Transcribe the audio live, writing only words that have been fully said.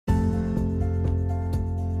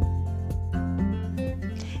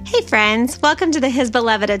Hey friends, welcome to the His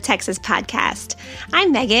Beloved of Texas podcast.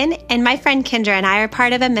 I'm Megan, and my friend Kendra and I are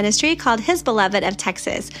part of a ministry called His Beloved of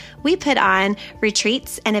Texas. We put on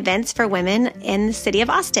retreats and events for women in the city of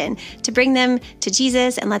Austin to bring them to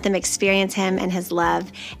Jesus and let them experience Him and His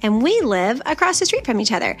love. And we live across the street from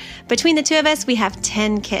each other. Between the two of us, we have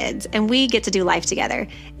 10 kids, and we get to do life together.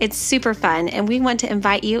 It's super fun, and we want to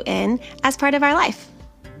invite you in as part of our life.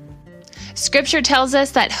 Scripture tells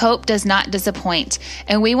us that hope does not disappoint,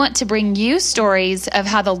 and we want to bring you stories of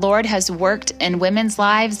how the Lord has worked in women's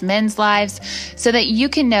lives, men's lives, so that you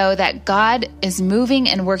can know that God is moving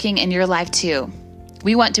and working in your life too.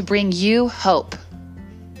 We want to bring you hope.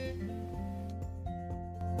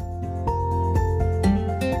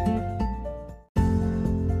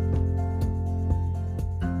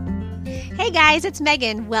 Hey guys, it's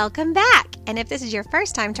Megan. Welcome back. And if this is your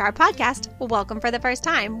first time to our podcast, well, welcome for the first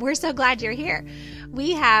time. We're so glad you're here.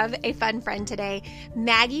 We have a fun friend today,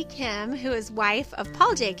 Maggie Kim, who is wife of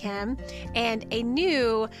Paul J. Kim and a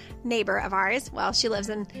new neighbor of ours. Well, she lives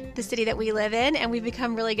in the city that we live in, and we've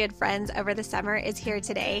become really good friends over the summer, is here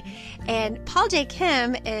today. And Paul J.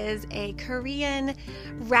 Kim is a Korean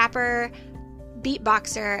rapper,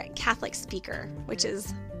 beatboxer, Catholic speaker, which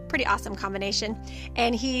is pretty awesome combination.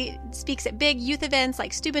 And he speaks at big youth events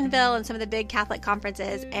like Steubenville and some of the big Catholic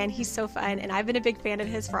conferences, and he's so fun, and I've been a big fan of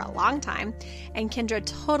his for a long time. And Kendra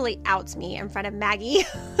totally outs me in front of Maggie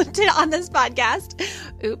on this podcast.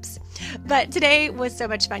 Oops. But today was so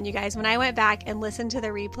much fun, you guys. When I went back and listened to the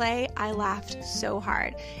replay, I laughed so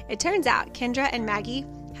hard. It turns out Kendra and Maggie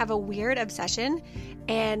have a weird obsession,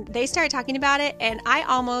 and they started talking about it, and I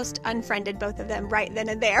almost unfriended both of them right then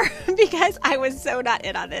and there because I was so not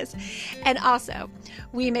in on this. And also,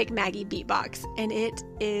 we make Maggie beatbox, and it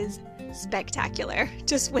is spectacular.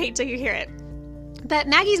 Just wait till you hear it. But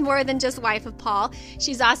Maggie's more than just wife of Paul.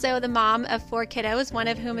 She's also the mom of 4 kiddos, one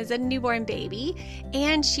of whom is a newborn baby.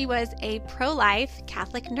 And she was a pro-life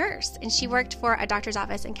Catholic nurse. And she worked for a doctor's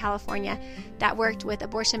office in California that worked with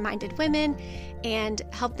abortion-minded women and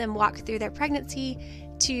helped them walk through their pregnancy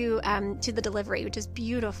to the delivery, which is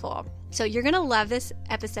beautiful. So you're going to love this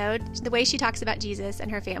episode. The way she talks about Jesus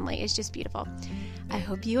and her family is just beautiful. I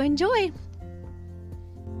hope you enjoy.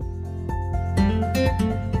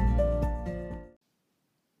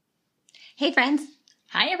 Hey, friends.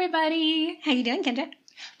 Hi, everybody. How you doing, Kendra?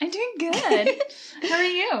 I'm doing good. How are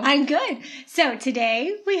you? I'm good. So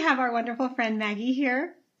today we have our wonderful friend Maggie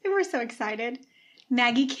here, and we're so excited.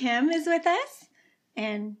 Maggie Kim is with us.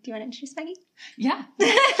 And do you want to introduce Maggie? Yeah.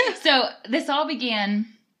 So this all began,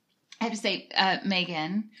 I have to say,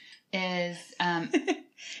 Megan is...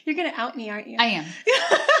 You're going to out me, aren't you? I am.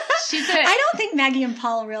 I don't think Maggie and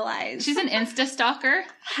Paul realize. She's an Insta stalker.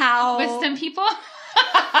 How? With some people.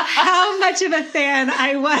 How much of a fan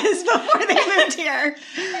I was before they moved here.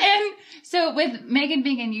 And so with Megan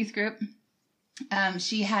being in youth group,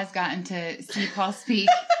 she has gotten to see Paul speak.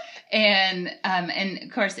 And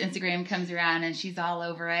of course, Instagram comes around and she's all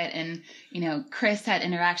over it. And, you know, Chris had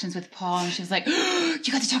interactions with Paul and she was like, oh,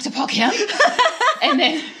 you got to talk to Paul Kim? And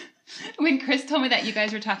then when Chris told me that you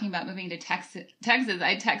guys were talking about moving to Texas,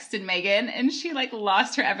 I texted Megan and she like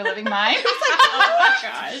lost her ever living mind. I was like, oh my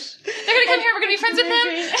gosh. They're going to come here. We're going to be friends with them.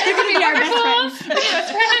 They're going to be our best friends.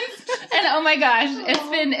 Best friends. And oh my gosh,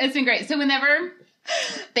 it's been great. So whenever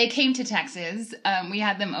they came to Texas, we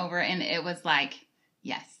had them over and it was like,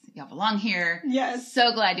 yes. Y'all belong here. Yes.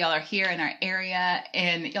 So glad y'all are here in our area.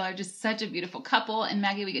 And y'all are just such a beautiful couple. And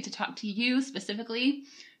Maggie, we get to talk to you specifically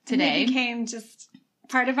today. You became just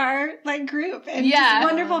part of our group and just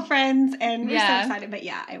wonderful friends. And we're so excited. But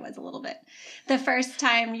yeah, I was a little bit. The first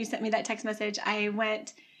time you sent me that text message, I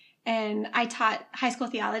went and I taught high school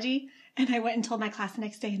theology. And I went and told my class the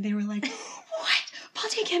next day and they were like, what? Paul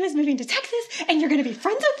J. Kim is moving to Texas and you're going to be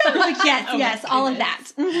friends with them? I'm like, yes, all of that.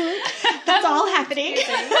 Mm-hmm. That's all happening.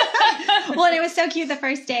 Well, and it was so cute the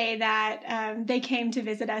first day that they came to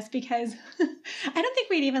visit us because I don't think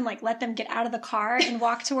we'd even let them get out of the car and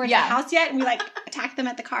walk towards the house yet. And we attacked them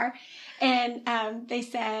at the car. And they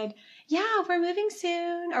said, yeah, we're moving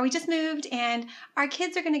soon, or we just moved and our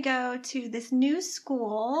kids are going to go to this new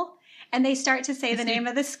school. And they start to say the name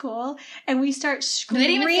of the school, and we start screaming.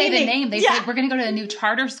 They didn't even say the name. They said, we're going to go to a new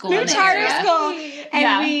charter school.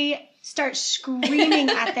 And we start screaming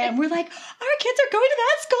at them. We're like, our kids are going to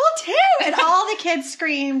that school too. And all the kids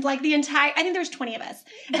screamed, I think there was 20 of us.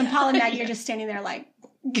 And Paul and Maggie are just standing there deer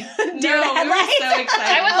in the headlights. So excited.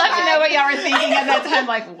 I would love to know what y'all were thinking at that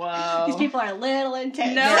time. Whoa. These people are a little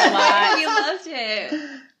intense. No, we loved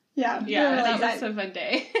it. Yeah, that was a fun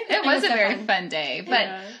day. It was a very fun day.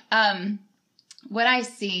 But what I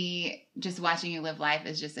see just watching you live life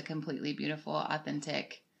is just a completely beautiful,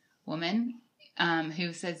 authentic woman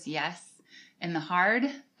who says yes in the hard,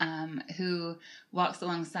 who walks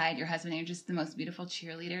alongside your husband. You're just the most beautiful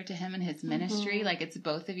cheerleader to him and his ministry. Like it's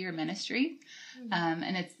both of your ministry.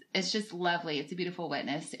 And it's just lovely. It's a beautiful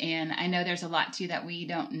witness. And I know there's a lot too that we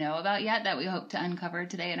don't know about yet that we hope to uncover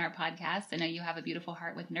today in our podcast. I know you have a beautiful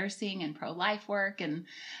heart with nursing and pro-life work. And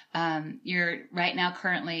you're right now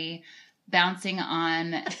currently bouncing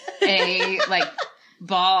on a like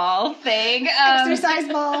ball thing. Exercise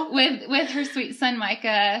ball. With her sweet son,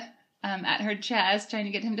 Micah, at her chest, trying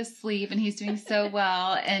to get him to sleep, and he's doing so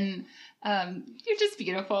well. And you're just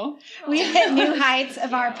beautiful. We've hit new heights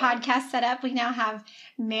of our podcast setup. We now have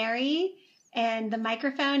Mary and the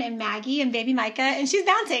microphone and Maggie and baby Micah, and she's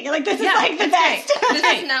bouncing. Like this is like the best.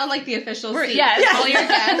 This is now like the official seat. Yes. All your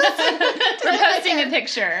guests. We're posting a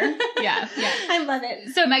picture. Yeah. I love it.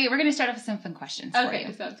 So Maggie, we're going to start off with some fun questions for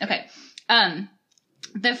you. Okay.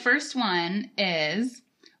 The first one is,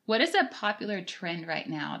 what is a popular trend right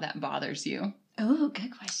now that bothers you? Oh,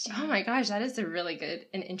 good question. Oh my gosh, that is a really good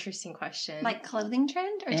and interesting question. Like clothing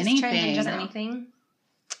trend or Anything. just trend in just general? anything?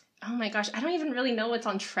 Oh my gosh, I don't even really know what's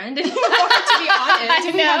on trend anymore, to be honest.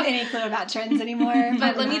 Do we have any clue about trends anymore?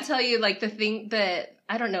 But let me tell you, like, the thing that,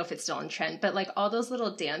 I don't know if it's still on trend, but like all those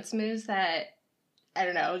little dance moves that, I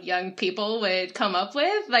don't know, young people would come up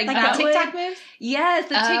with. Like the that TikTok moves? Yes,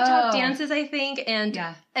 the TikTok dances, I think. And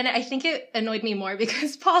I think it annoyed me more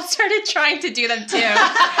because Paul started trying to do them too. And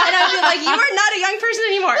I was like, you are not a young person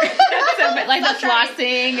anymore. So, like the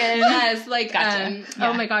flossing and... Yes, like, Gotcha.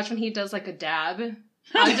 oh my gosh, when he does like a dab,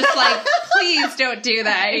 I'm just like, please don't do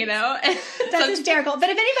that, you know? That's hysterical. But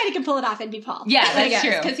if anybody can pull it off, it'd be Paul. Yeah, that's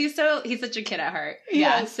true. Because he's such a kid at heart.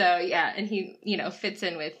 Yeah. So, yeah, and he, fits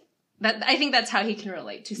in with that. I think that's how he can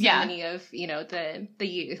relate to so many of, the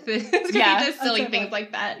youth. He does silly things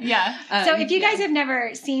like that. Yeah. So if you guys have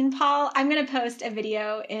never seen Paul, I'm going to post a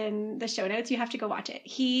video in the show notes. You have to go watch it.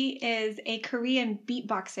 He is a Korean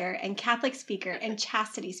beatboxer and Catholic speaker and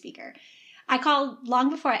chastity speaker. I called, long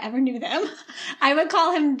before I ever knew them, I would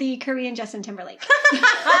call him the Korean Justin Timberlake. That's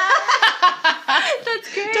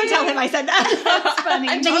great. Don't tell him I said that. That's funny.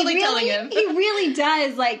 I'm But totally telling him. He really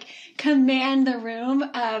does, like, command the room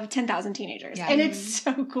of 10,000 teenagers. Yeah. And it's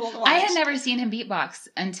so cool to watch. I had never seen him beatbox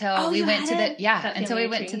until we went to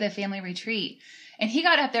the family retreat. And he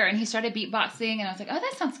got up there and he started beatboxing, and I was like, oh,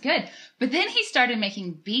 that sounds good. But then he started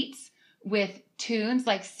making beats with tunes,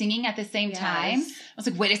 like singing at the same time. I was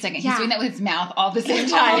like, wait a second. He's doing that with his mouth all at the same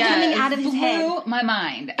time. Coming out of his head. Blew my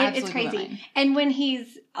mind. It's crazy. And when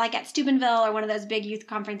he's like at Steubenville or one of those big youth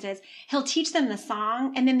conferences, he'll teach them the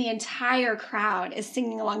song, and then the entire crowd is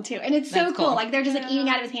singing along too. And it's so cool. Like they're just like eating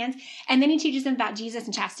out of his hands. And then he teaches them about Jesus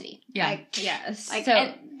and chastity. Yeah. Like, yes. Like, so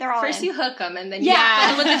and they're all first in. you hook them, and then you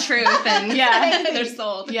fill with the truth, and they're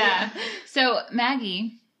sold. Yeah. So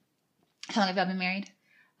Maggie, how long have y'all been married?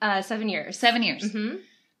 7 years. 7 years. Mm-hmm.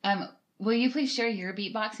 Will you please share your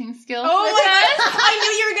beatboxing skills Oh with my us? God. I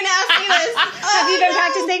knew you were going to ask me this. Have you been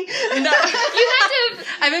practicing? No. You had to.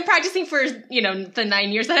 I've been practicing for, the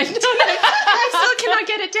 9 years that I've done it. I still cannot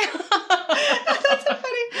get it down. That's so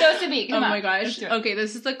funny. Go to beat. Come on. Oh my gosh. Okay,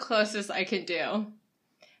 this is the closest I can do.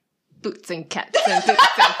 Boots and cats and boots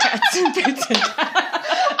and cats and boots and cats.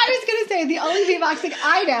 I was going to say, the only beatboxing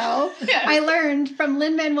I know, I learned from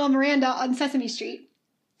Lin-Manuel Miranda on Sesame Street.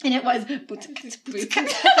 And it was boots and cats, boots and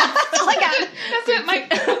cats. That's all I got. That's it.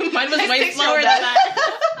 Mine was way slower than that.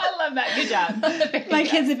 I love that. Good job. My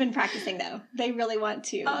kids have been practicing, though. They really want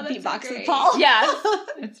to beatbox great. with Paul. Yeah.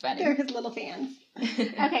 It's funny. They're his little fans.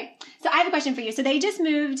 Okay. So I have a question for you. So they just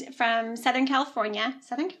moved from Southern California.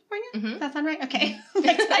 Southern California? Mm-hmm. Does that sound right? Okay.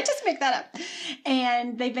 I just make that up.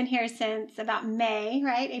 And they've been here since about May,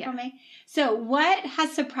 right? April, May. So what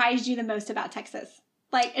has surprised you the most about Texas?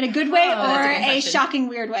 Like in a good way or a shocking,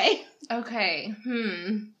 weird way? Okay.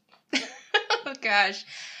 Oh gosh.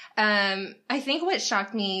 I think what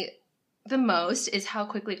shocked me the most is how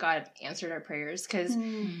quickly God answered our prayers, because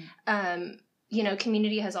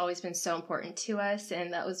community has always been so important to us,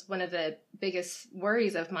 and that was one of the biggest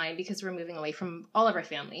worries of mine, because we're moving away from all of our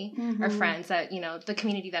family, our friends, that the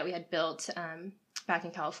community that we had built back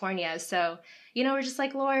in California. So we're just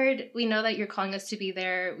like, Lord, we know that you're calling us to be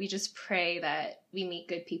there. We just pray that we meet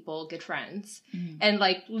good people, good friends. And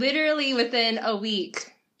like literally within a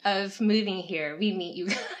week of moving here, we meet you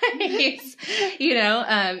guys.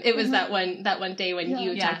 It was that one day when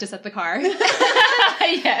you attacked us at the car.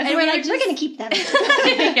 Yes. And we're like, we're going to keep them.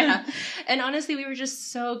 Yeah. And honestly, we were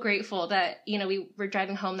just so grateful that, we were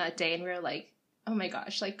driving home that day, and we were like, oh my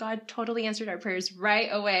gosh, like God totally answered our prayers right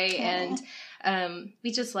away. Cool. And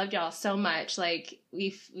we just loved y'all so much. Like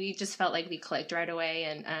we just felt like we clicked right away.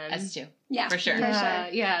 And Us too. Yeah, For sure.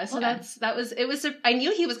 yeah. So I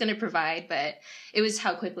knew he was going to provide, but it was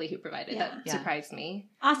how quickly he provided that surprised me.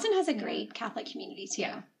 Austin has a great Catholic community too.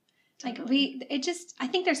 Yeah. Like I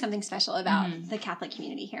think there's something special about the Catholic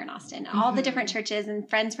community here in Austin. All the different churches and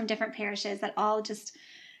friends from different parishes that all just,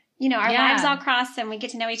 our lives all cross and we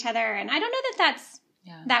get to know each other. And I don't know that that's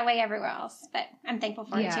that way everywhere else, but I'm thankful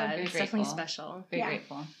for it too. Yeah, it's definitely special. Very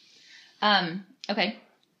grateful. Okay.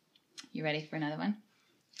 You ready for another one?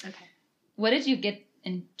 Okay. What did you get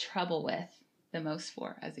in trouble with the most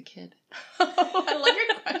for as a kid? I love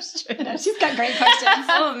your question. She's got great questions.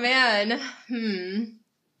 Oh, man.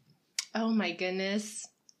 Oh, my goodness.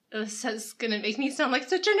 This is going to make me sound like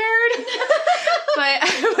such a nerd. But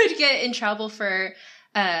I would get in trouble for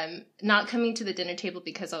not coming to the dinner table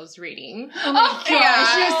because I was reading. Oh my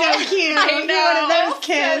gosh, you're so cute. I know. You're one of those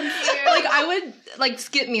kids. So like I would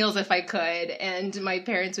skip meals if I could, and my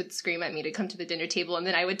parents would scream at me to come to the dinner table, and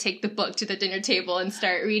then I would take the book to the dinner table and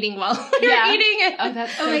start reading while we were eating it. Oh,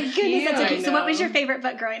 that's so my goodness, cute. that's so cute. So what was your favorite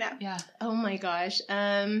book growing up? Yeah. Oh my gosh.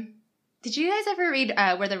 Did you guys ever read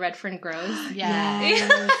Where the Red Fern Grows? Yeah.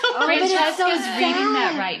 Oh, Francesca's reading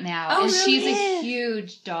that right now. Oh, and really? she's a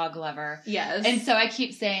huge dog lover. Yes. And so I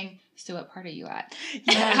keep saying, so what part are you at?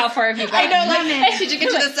 Yes. How far have you gotten? I know, did you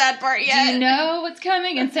get to the sad part yet? Do you know what's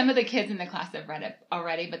coming? And some of the kids in the class have read it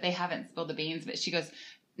already, but they haven't spilled the beans. But she goes,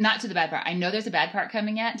 not to the bad part. I know there's a bad part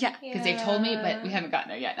coming yet. Yeah. Because they've told me, but we haven't gotten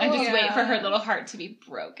there yet. I'm just waiting for her little heart to be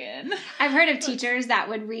broken. I've heard of teachers that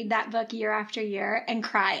would read that book year after year and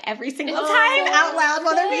cry every single time out loud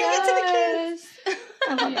while they're reading it to the kids.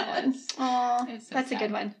 I love that one. Oh, that's sad. a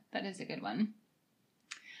good one. That is a good one.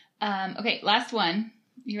 Okay, last one.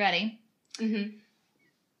 You ready? Mm-hmm.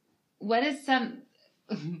 What is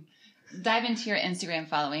dive into your Instagram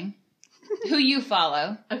following. Who you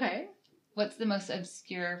follow. Okay. What's the most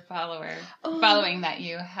obscure following that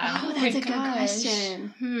you have? Oh, that's a good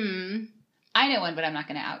question. I know one, but I'm not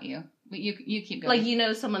going to out you. You keep going. Like, you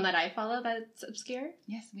know someone that I follow that's obscure?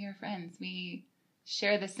 Yes, we are friends. We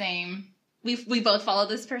share the same. We both follow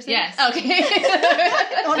this person? Yes. Okay.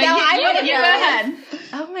 Well, now I want to go ahead.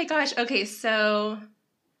 Oh my gosh. Okay, so,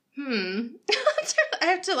 I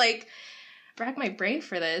have to rack my brain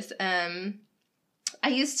for this. I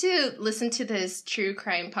used to listen to this true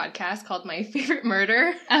crime podcast called My Favorite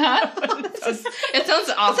Murder. It sounds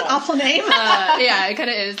awful. It's an awful name. Yeah, it kind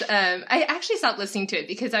of is. I actually stopped listening to it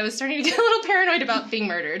because I was starting to get a little paranoid about being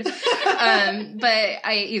murdered. But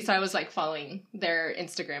I was following their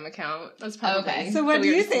Instagram account. That's probably okay. So what do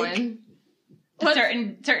you think? A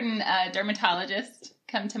certain dermatologist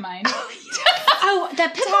come to mind. Oh, the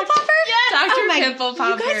pimple popper? Yes. Dr. Pimple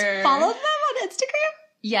Popper. You guys follow them on Instagram?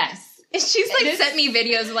 Yes. She's sent me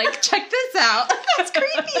videos check this out. That's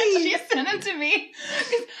creepy. She sent them to me.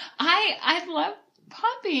 I love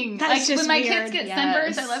popping. That's just when my weird. kids get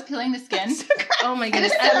sunburns, I love peeling the skin. So oh my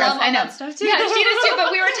goodness. I know. That stuff too. Yeah, she does too,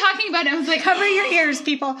 but we were talking about it. I was like, cover your ears,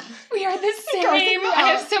 people. We are the same.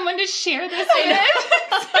 I have someone to share this with.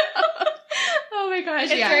 Oh my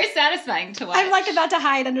gosh. It's very satisfying to watch. I'm about to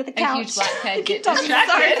hide under the couch. A huge blackhead get Sorry,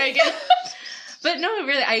 distracted. Megan. But no,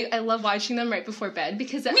 really, I love watching them right before bed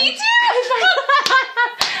because Me too.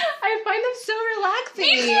 I find them so relaxing.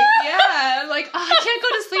 Me too. Yeah, I can't go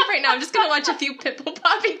to sleep right now. I'm just gonna watch a few pimple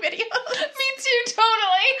popping videos. Me too,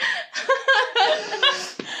 totally.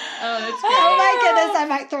 Oh, that's great. Oh my goodness, I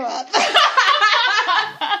might throw up.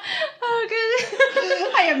 Oh,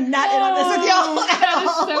 good. I am not in on this with y'all. That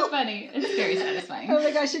is so funny. It's very satisfying. Oh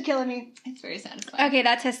my gosh, you're killing me. It's very satisfying. Okay,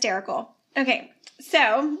 that's hysterical. Okay,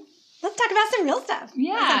 so let's talk about some real stuff.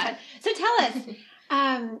 Yeah. So tell us,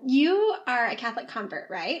 you are a Catholic convert,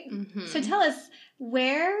 right? Mm-hmm. So tell us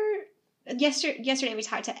yesterday we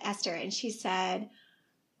talked to Esther and she said,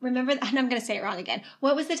 remember, and I'm going to say it wrong again.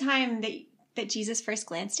 What was the time that Jesus first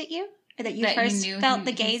glanced at you? Or that you first felt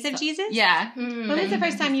the gaze of Jesus? Yeah. When was the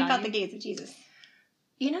first time you felt the gaze of Jesus?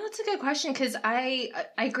 It's a good question because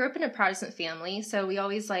I grew up in a Protestant family. So we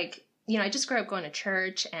always I just grew up going to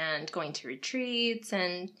church and going to retreats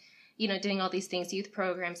and, doing all these things, youth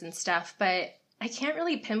programs and stuff. But I can't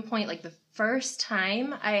really pinpoint the first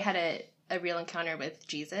time I had a real encounter with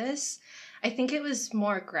Jesus. I think it was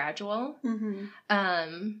more gradual. Mm-hmm.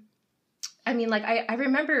 I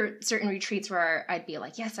remember certain retreats where I'd be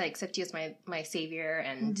like, yes, I accept you as my savior.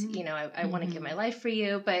 And, I want to give my life for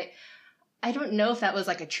you. But I don't know if that was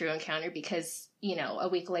a true encounter because, a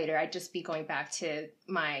week later I'd just be going back to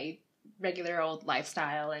my regular old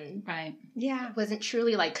lifestyle and Right. Yeah. wasn't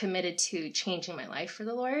truly like committed to changing my life for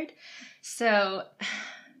the Lord. So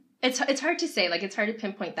it's hard to say, like, it's hard to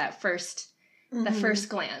pinpoint that the first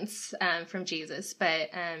glance from Jesus.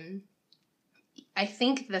 But I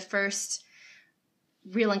think the first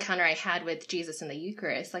real encounter I had with Jesus in the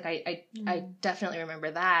Eucharist, like I definitely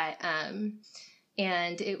remember that.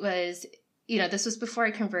 And it was, this was before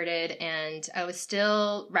I converted, and I was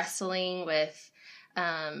still wrestling with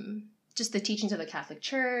just the teachings of the Catholic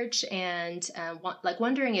Church, and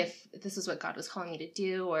wondering if this is what God was calling me to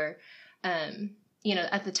do, or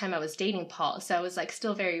at the time I was dating Paul, so I was like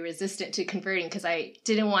still very resistant to converting because I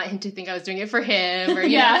didn't want him to think I was doing it for him, or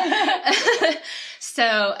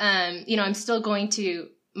So I'm still going to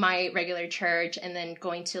my regular church and then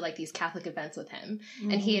going to like these Catholic events with him.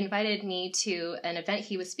 And he invited me to an event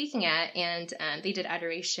he was speaking at, and they did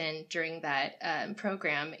adoration during that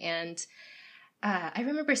program. And I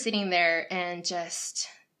remember sitting there and just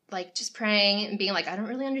praying and being like, I don't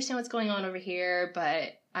really understand what's going on over here,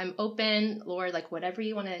 but I'm open, Lord, like whatever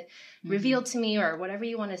you want to reveal to me or whatever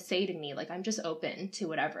you want to say to me, like I'm just open to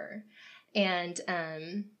whatever. And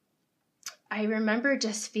I remember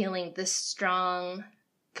just feeling this strong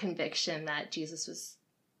conviction that Jesus was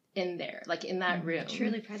in there, like in that room.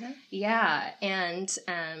 Truly present. Yeah. And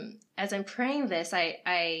as I'm praying this,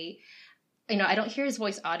 I don't hear his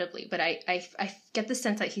voice audibly, but I get the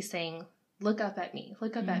sense that he's saying, look up at me,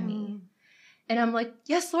 look up at me. And I'm like,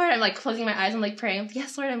 yes, Lord. I'm like closing my eyes. I'm like praying,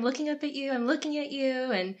 yes, Lord, I'm looking up at you. I'm looking at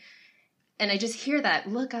you. And I just hear that,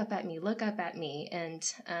 look up at me, look up at me.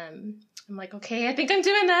 And I'm like, okay, I think I'm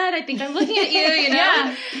doing that. I think I'm looking at you,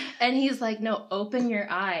 Yeah. And he's like, no, open your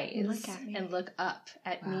eyes Look at me. and look up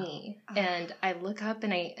at me. And I look up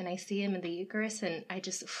and I see him in the Eucharist, and I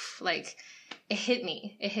just like, it hit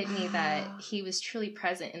me. It hit me that he was truly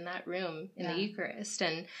present in that room in the Eucharist.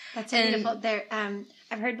 And that's so beautiful. There,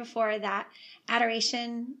 I've heard before that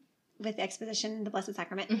adoration with the exposition, the Blessed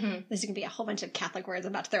Sacrament. This is going to be a whole bunch of Catholic words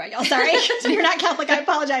I'm about to throw at y'all. Sorry. So you're not Catholic, I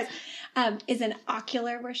apologize. Is an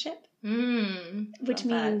ocular worship, which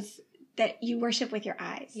means that you worship with your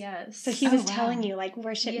eyes. Yes. So he was telling you, like,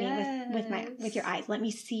 worship me with your eyes. Let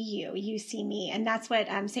me see you. You see me. And that's what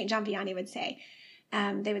St. John Vianney would say.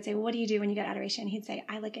 They would say, well, what do you do when you get adoration? He'd say,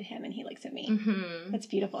 I look at him and he looks at me. That's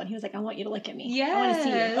beautiful. And he was like, I want you to look at me. Yes. I want to see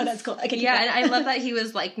you. Oh, that's cool. Okay, and I love that he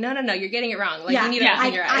was like, no, you're getting it wrong. Like, you need to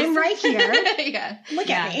open your eyes. I'm right here. Look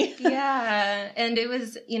at me. Yeah. And it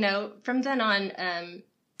was, from then on,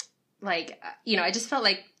 I just felt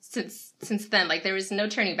like since then, like there was no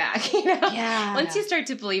turning back, Yeah. Once you start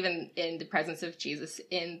to believe in the presence of Jesus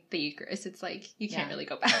in the Eucharist, it's like, you can't really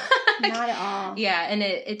go back. Not at all. Yeah. And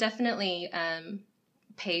it definitely,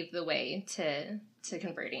 paved the way to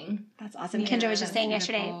converting. That's awesome. Kendra was just saying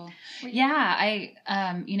yesterday. Yeah, I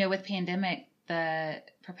with pandemic, the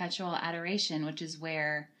perpetual adoration, which is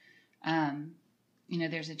where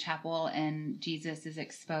there's a chapel and Jesus is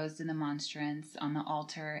exposed in the monstrance on the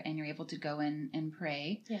altar, and you're able to go in and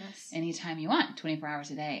pray anytime you want, 24 hours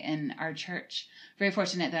a day. And our church, very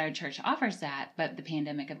fortunate that our church offers that, but the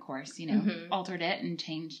pandemic, of course, altered it and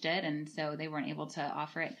changed it, and so they weren't able to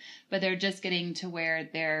offer it. But they're just getting to where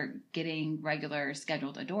they're getting regular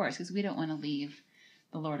scheduled adores, because we don't want to leave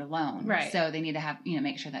the Lord alone. Right. So they need to have,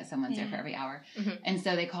 make sure that someone's there for every hour. And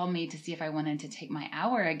so they called me to see if I wanted to take my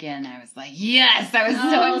hour again. I was like, yes, I was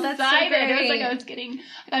so excited. It was like I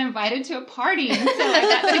got invited to a party. And so I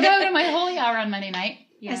got to go to my holy hour on Monday night.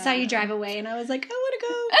 Yeah. I saw you drive away and I was like, I want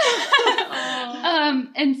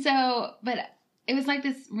to go. And so, but it was like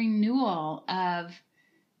this renewal of,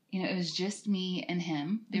 it was just me and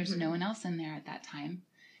him. There's no one else in there at that time.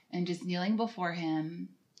 And just kneeling before him,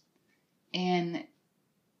 and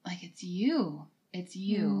like, it's you,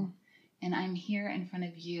 and I'm here in front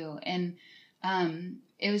of you. And,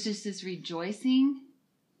 it was just this rejoicing,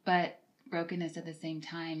 but brokenness at the same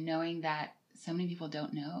time, knowing that so many people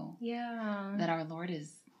don't know that our Lord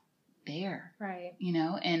is there. Right.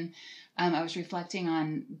 And, I was reflecting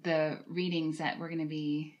on the readings that we're going to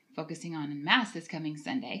be focusing on in Mass this coming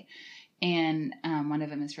Sunday. And, one of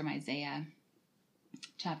them is from Isaiah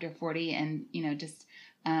chapter 40, and, just,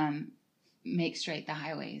 make straight the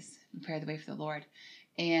highways, prepare the way for the Lord.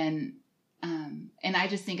 And I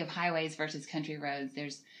just think of highways versus country roads.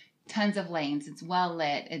 There's tons of lanes. It's well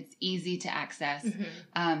lit. It's easy to access.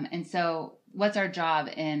 And so what's our job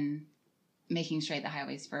in making straight the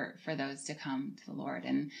highways for those to come to the Lord?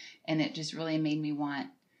 And it just really made me want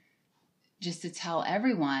just to tell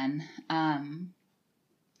everyone,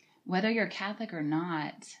 whether you're Catholic or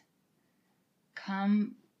not,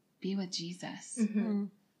 come be with Jesus.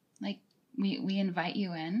 Like, we invite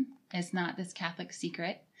you in, It's not this Catholic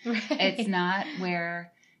secret. Right. It's not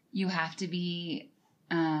where you have to be,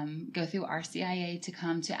 go through RCIA to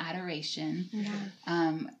come to adoration.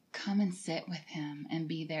 Yeah. Come and sit with him and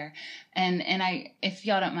be there. And I, if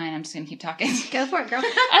y'all don't mind, I'm just going to keep talking. Go for it, girl.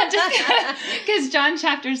 Because John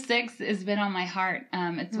chapter 6 has been on my heart.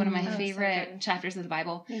 It's one of my favorite so chapters of the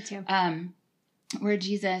Bible. Me too. Where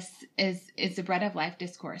Jesus is the bread of life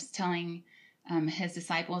discourse, telling his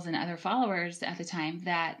disciples and other followers at the time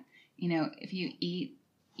that, if you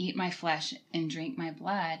eat my flesh and drink my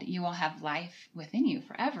blood, you will have life within you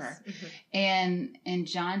forever. Mm-hmm. And in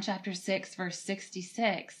John chapter 6, verse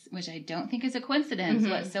 66, which I don't think is a coincidence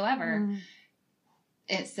whatsoever,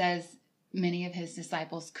 it says many of his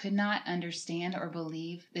disciples could not understand or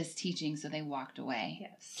believe this teaching, so they walked away.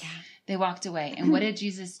 Yes. Yeah. They walked away. And what did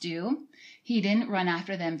Jesus do? He didn't run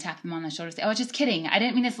after them, tap them on the shoulder, say, "Oh, just kidding. I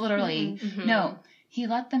didn't mean this literally." Mm-hmm. No, he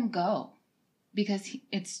let them go because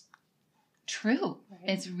it's true. Right.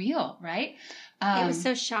 It's real, right? It was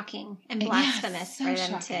so shocking and blasphemous for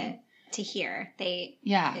them to hear.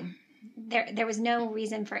 There was no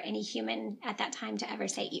reason for any human at that time to ever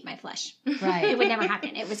say, "Eat my flesh." Right. It would never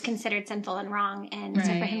happen. It was considered sinful and wrong. And so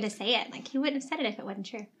for him to say it, he wouldn't have said it if it wasn't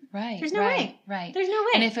true. Right. There's no way. Right. There's no way.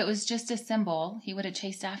 And if it was just a symbol, he would have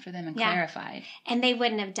chased after them and clarified. And they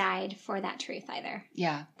wouldn't have died for that truth either.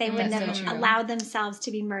 Yeah. They wouldn't have allowed themselves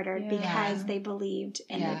to be murdered because they believed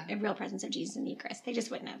in the real presence of Jesus in the Eucharist. They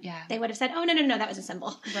just wouldn't have. Yeah. They would have said, "Oh, no, that was a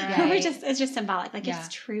symbol." Right. It's just symbolic. It's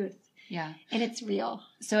truth. Yeah. And it's real.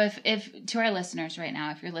 So if to our listeners right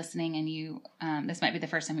now, if you're listening and you, this might be the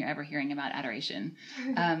first time you're ever hearing about adoration,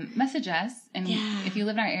 message us. And if you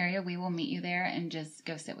live in our area, we will meet you there and just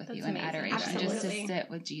go sit with you in adoration. Absolutely. Just to sit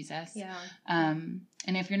with Jesus. Yeah. And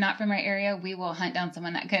if you're not from our area, we will hunt down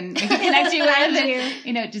someone that can connect you with.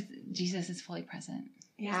 And, just Jesus is fully present.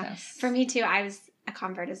 Yeah. So. For me too, I was a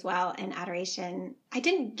convert as well in adoration. I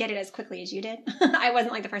didn't get it as quickly as you did. I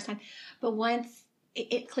wasn't like the first time. But once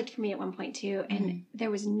it clicked for me at one point too, and there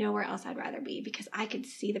was nowhere else I'd rather be because I could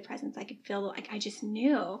see the presence. I could feel I just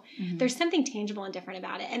knew there's something tangible and different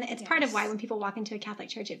about it. And it's part of why when people walk into a Catholic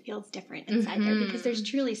church, it feels different inside there because there's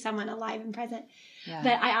truly someone alive and present. Yeah.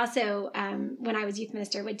 But I also, when I was youth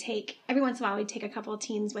minister, every once in a while, we'd take a couple of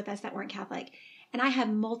teens with us that weren't Catholic. And I had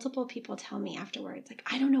multiple people tell me afterwards,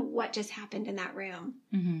 I don't know what just happened in that room,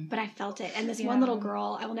 but I felt it. And this one little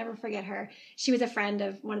girl, I will never forget her. She was a friend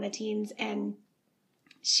of one of the teens, and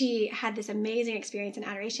she had this amazing experience in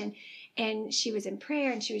adoration, and she was in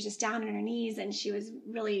prayer, and she was just down on her knees, and she was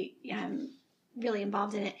really, really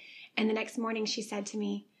involved in it. And the next morning she said to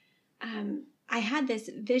me, I had this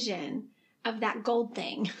vision of that gold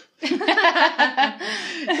thing. Oh,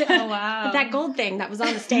 wow. That gold thing that was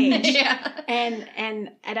on the stage.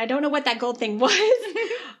 And I don't know what that gold thing was,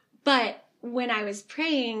 but when I was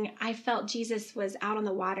praying, I felt Jesus was out on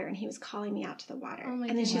the water and he was calling me out to the water. Oh,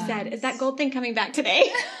 and then she said, "Is that gold thing coming back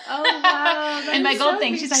today?" Oh, wow. And by gold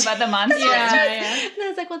thing, she's talking about the monster. And I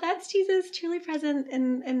was like, well, that's Jesus truly present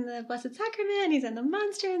in the Blessed Sacrament. He's in the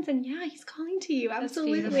monstrance. And he's calling to you.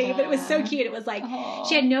 Absolutely. But it was so cute. It was like,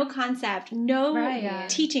 she had no concept, no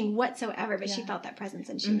teaching whatsoever, but she felt that presence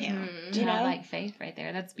and she knew. You know? Like faith right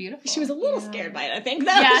there. That's beautiful. She was a little scared by it, I think,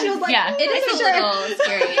 though. Yeah. She was like, it is a little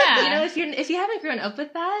scary. If you haven't grown up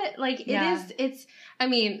with that, it's, I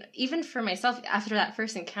mean, even for myself, after that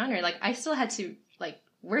first encounter, I still had to,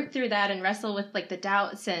 work through that and wrestle with, the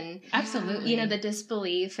doubts and, absolutely, the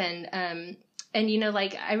disbelief. And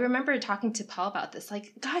I remember talking to Paul about this,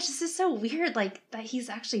 gosh, this is so weird, that he's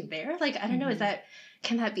actually there. I don't know,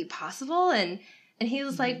 can that be possible? And he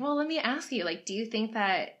was like, well, let me ask you, do you think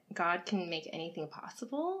that God can make anything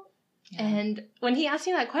possible? Yeah. And when he asked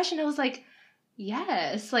me that question, I was like,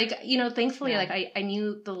 yes. Thankfully, I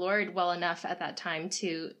knew the Lord well enough at that time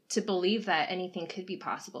to believe that anything could be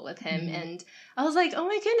possible with him. And I was like, oh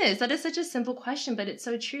my goodness, that is such a simple question, but it's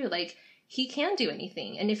so true. He can do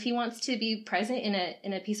anything. And if he wants to be present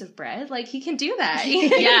in a piece of bread, he can do that. You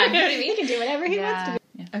know what I mean? He can do whatever he wants to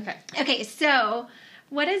do. Yeah. Okay, so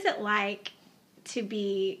what is it like to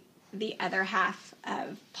be the other half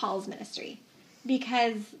of Paul's ministry?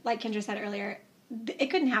 Because, like Kendra said earlier, it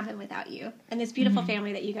couldn't happen without you and this beautiful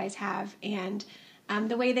family that you guys have, and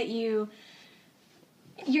the way that you're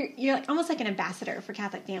almost like an ambassador for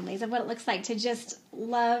Catholic families of what it looks like to just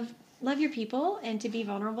love your people and to be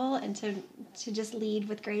vulnerable and to just lead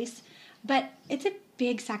with grace. But it's a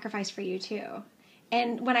big sacrifice for you too.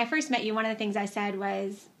 And when I first met you, one of the things I said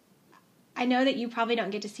was, I know that you probably don't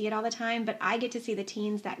get to see it all the time, but I get to see the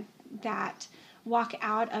teens that walk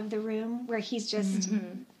out of the room where he's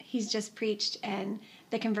just preached, and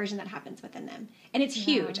the conversion that happens within them. And it's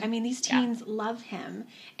huge. I mean, these teens love him,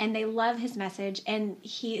 and they love his message, and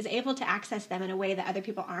he is able to access them in a way that other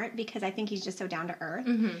people aren't, because I think he's just so down to earth.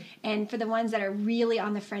 And for the ones that are really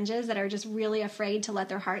on the fringes, that are just really afraid to let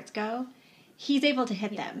their hearts go, he's able to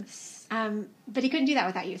hit them. But he couldn't do that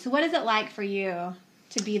without you. So what is it like for you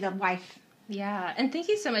to be the wife? Yeah, and thank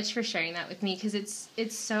you so much for sharing that with me, because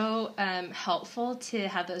it's so helpful to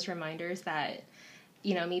have those reminders that,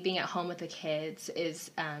 you know, me being at home with the kids is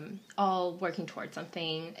all working towards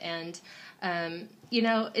something. And, you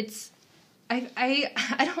know,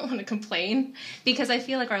 I don't want to complain, because I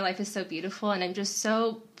feel like our life is so beautiful, and I'm just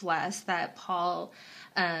so blessed that Paul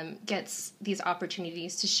gets these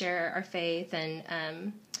opportunities to share our faith.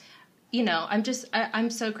 And, you know, I'm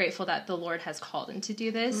so grateful that the Lord has called him to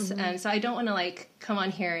do this. So I don't want to like come on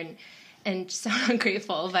here and sound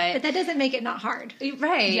ungrateful, but that doesn't make it not hard.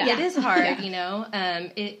 Right. Yeah. It is hard, you know.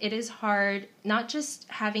 It is hard not just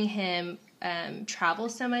having him travel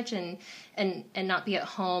so much and not be at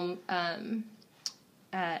home.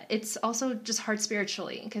 It's also just hard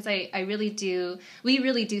spiritually, because we really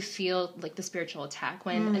do feel like the spiritual attack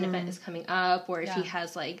when an event is coming up, or if he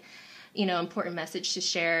has like, you know, important message to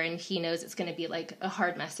share, and he knows it's going to be like a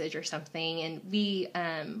hard message or something. And we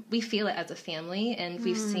feel it as a family, and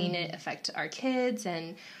we've seen it affect our kids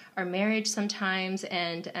and our marriage sometimes.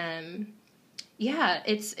 And, yeah,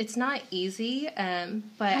 it's not easy.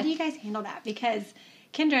 But how do you guys handle that? Because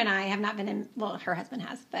Kendra and I have not been in, well, her husband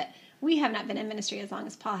has, but we have not been in ministry as long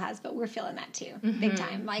as Paul has, but we're feeling that too, big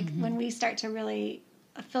time. Like when we start to really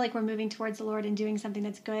feel like we're moving towards the Lord and doing something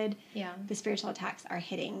that's good, the spiritual attacks are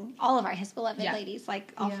hitting all of our His beloved ladies.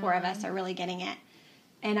 Like all four of us are really getting it.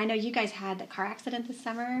 And I know you guys had a car accident this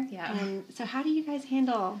summer. Yeah. And so how do you guys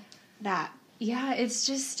handle that? Yeah, it's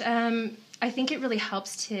just, I think it really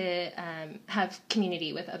helps to have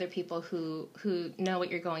community with other people who know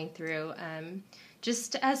what you're going through.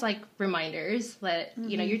 Just as like reminders that,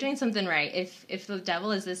 you know, you're doing something right. If the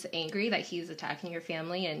devil is this angry that he's attacking your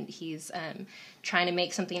family and he's trying to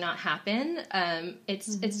make something not happen,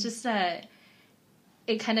 it's just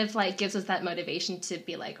it kind of like gives us that motivation to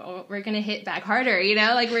be like, oh, we're gonna hit back harder, you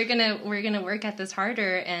know, like we're gonna work at this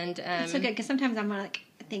harder. And it's so good, because sometimes I'm like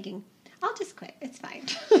thinking, I'll just quit. It's fine.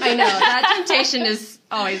 I know. That temptation is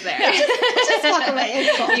always there. Just walk away.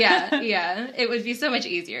 It's cool. Yeah. It would be so much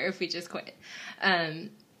easier if we just quit.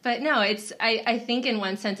 But no, I think in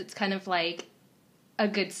one sense it's kind of like a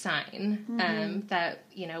good sign that,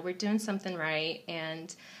 you know, we're doing something right.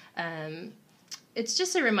 And it's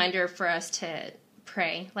just a reminder for us to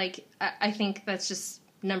pray. Like, I think that's just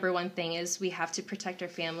number one thing is we have to protect our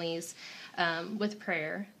families with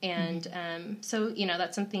prayer. And so, you know,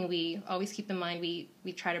 that's something we always keep in mind.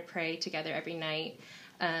 We try to pray together every night,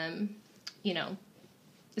 you know,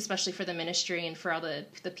 especially for the ministry and for all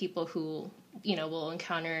the people who, you know, will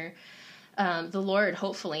encounter the Lord,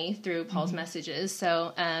 hopefully, through Paul's messages.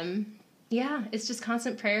 So, yeah, it's just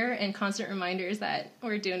constant prayer and constant reminders that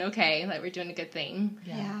we're doing okay, that we're doing a good thing.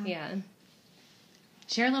 Yeah.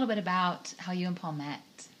 Share a little bit about how you and Paul met.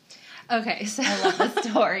 Okay, so I love the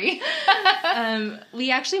story.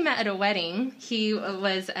 We actually met at a wedding. He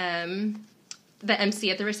was the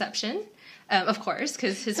MC at the reception, of course,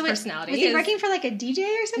 because his personality. Was he working for like a DJ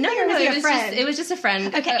or something? No, it was just a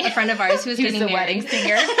friend. Okay. A friend of ours who was getting married. Wedding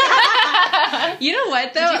singer. You know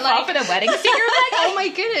what though? Did you fall for the wedding singer? Oh my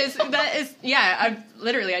goodness, that is I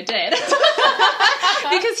did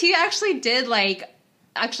because he actually did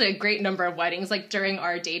a great number of weddings, like, during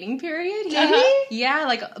our dating period. Yeah,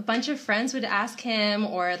 like, a bunch of friends would ask him,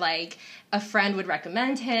 or, like, a friend would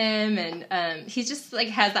recommend him, and he just, like,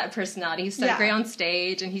 has that personality. He's so great on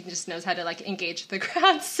stage, and he just knows how to, like, engage the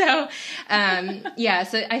crowd. So, so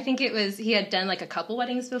I think he had done, like, a couple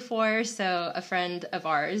weddings before, so a friend of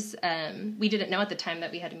ours, we didn't know at the time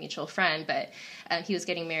that we had a mutual friend, but he was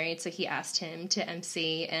getting married, so he asked him to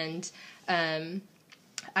MC, and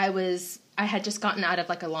I had just gotten out of,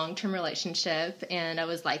 like, a long-term relationship, and I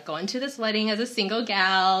was, like, going to this wedding as a single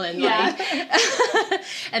gal, and, like,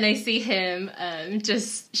 and I see him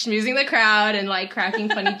just schmoozing the crowd and, like, cracking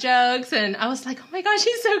funny jokes, and I was like, oh my gosh,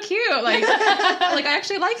 he's so cute. Like, I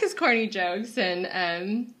actually like his corny jokes,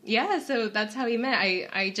 and, so that's how we met.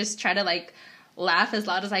 I just try to, like, laugh as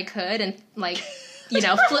loud as I could, and, like, you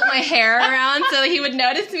know, flip my hair around so he would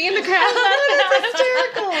notice me in the crowd. That's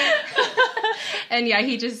hysterical. And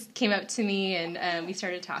he just came up to me, and we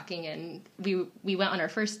started talking, and we went on our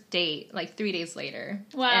first date like 3 days later.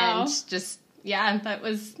 Wow. And just that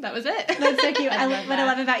was it. That's so cute. What I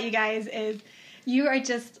love about you guys is you are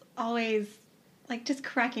just always like just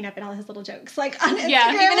cracking up at all his little jokes, like on Instagram.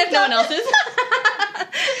 Yeah, even if no one else is.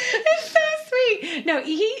 It's so sweet. very, no,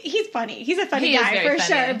 he's funny. He's a funny guy for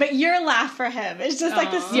sure. But your laugh for him is just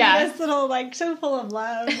like the sweetest little, like, so full of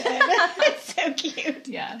love. And it's so cute.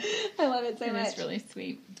 Yeah. I love it so much. It's really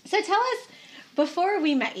sweet. So tell us, before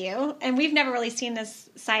we met you, and we've never really seen this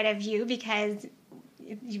side of you because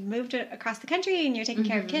you moved across the country and you're taking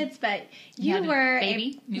care of kids, but you were a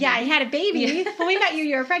baby. You had a baby. When we met you,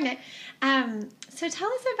 you were pregnant. So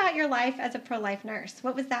tell us about your life as a pro-life nurse.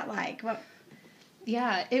 What was that like?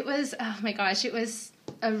 Yeah, it was, oh my gosh, it was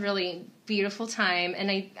a really beautiful time,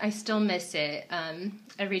 and I still miss it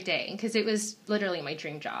every day because it was literally my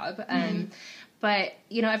dream job. But,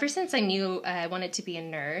 you know, ever since I knew I wanted to be a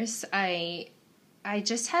nurse, I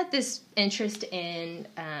just had this interest in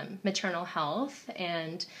maternal health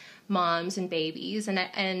and moms and babies.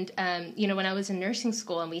 And you know, when I was in nursing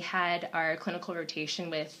school and we had our clinical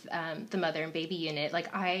rotation with the mother and baby unit,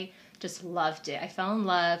 like, I just loved it. I fell in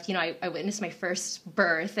love. You know, I witnessed my first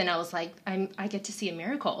birth, and I was like, I get to see a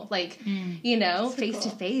miracle, like, you know, face to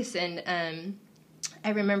face. And I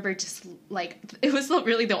remember just, like, it was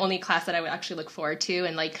really the only class that I would actually look forward to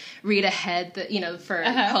and, like, read ahead, you know, for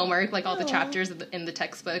homework, like all the chapters in the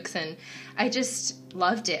textbooks. And I just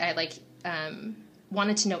loved it. I, like,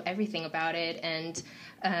 wanted to know everything about it. And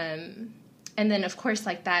then, of course,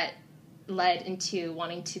 like, that led into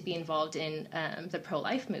wanting to be involved in the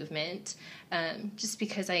pro-life movement, just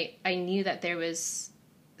because I knew that there was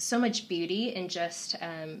so much beauty in just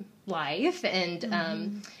life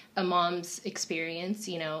and a mom's experience,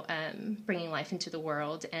 you know, bringing life into the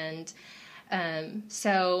world. And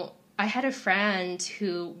so I had a friend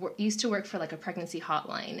who used to work for, like, a pregnancy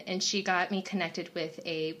hotline, and she got me connected with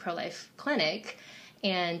a pro-life clinic.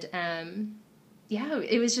 And yeah,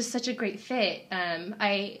 it was just such a great fit.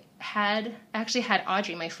 I actually had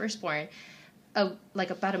Audrey, my firstborn,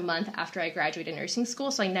 like about a month after I graduated nursing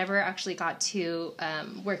school, so I never actually got to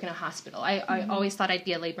work in a hospital. I always thought I'd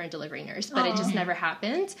be a labor and delivery nurse, but it just never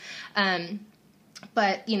happened.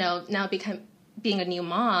 But, you know, now being a new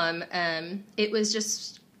mom, it was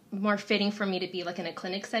just more fitting for me to be, like, in a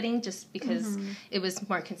clinic setting, just because it was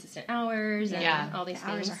more consistent hours and all these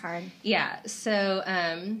things. Hours are hard. Yeah. So,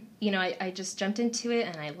 you know, I just jumped into it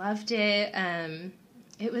and I loved it.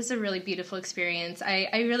 It was a really beautiful experience.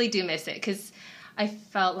 I really do miss it because I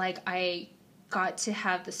felt like I got to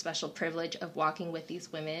have the special privilege of walking with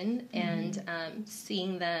these women and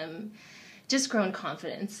seeing them just grow in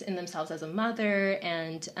confidence in themselves as a mother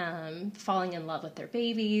and falling in love with their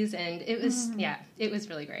babies. And it was, it was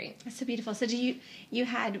really great. That's so beautiful. So you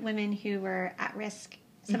had women who were at risk,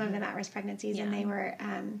 some of them at-risk pregnancies, and they were,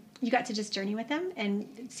 you got to just journey with them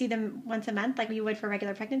and see them once a month like you would for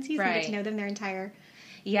regular pregnancies and get to know them their entire pregnancy.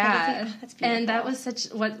 Oh, that's beautiful. And that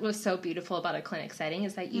was what was so beautiful about a clinic setting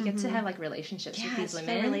is that you get to have, like, relationships with these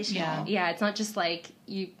women. So relational. Yeah, it's not just like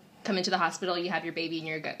you come into the hospital, you have your baby, and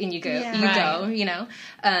you go, you know.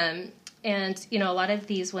 And, you know, a lot of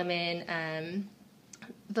these women,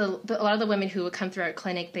 a lot of the women who would come through our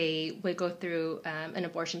clinic, they would go through an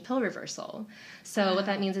abortion pill reversal. So what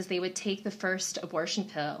that means is they would take the first abortion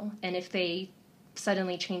pill, and if they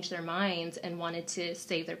suddenly changed their minds and wanted to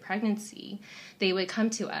save their pregnancy, they would come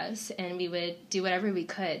to us and we would do whatever we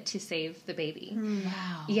could to save the baby.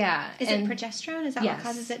 Wow. Yeah. Is it progesterone? Is that what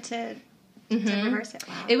causes it to reverse it?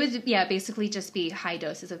 Wow. It would, basically just be high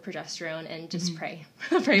doses of progesterone and just pray.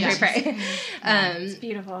 pray. It's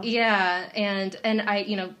beautiful. Yeah. And I,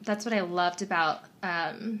 you know, that's what I loved about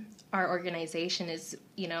our organization is,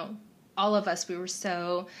 you know, all of us, we were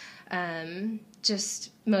so just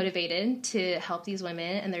motivated to help these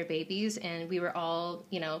women and their babies, and we were all,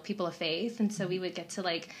 you know, people of faith, and so we would get to,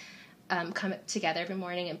 like, come together every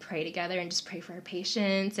morning and pray together and just pray for our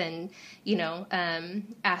patients and, you know,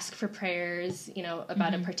 ask for prayers, you know,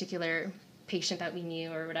 about a particular patient that we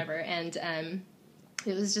knew or whatever. And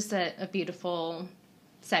it was just a beautiful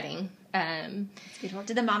setting. It's beautiful.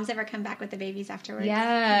 Did the moms ever come back with the babies afterwards?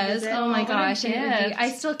 Yes. Oh my gosh. I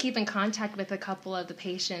still keep in contact with a couple of the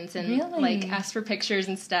patients and like ask for pictures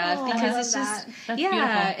and stuff because it's just, that's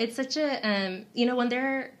beautiful. It's such a, you know, when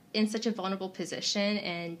they're in such a vulnerable position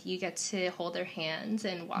and you get to hold their hands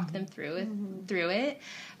and walk them through it.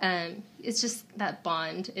 It's just that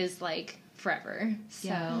bond is like forever. So,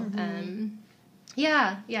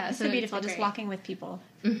 It's so beautiful, it's just great. walking with people.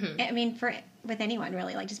 I mean, with anyone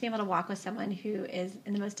really, like just being able to walk with someone who is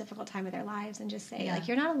in the most difficult time of their lives and just say like,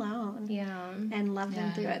 you're not alone. And love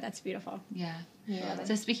them through it. That's beautiful. Yeah.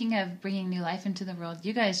 So speaking of bringing new life into the world,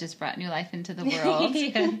 you guys just brought new life into the world.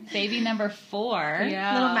 Baby number 4.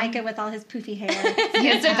 Little Micah with all his poofy hair. He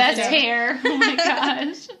has the best hair. Oh my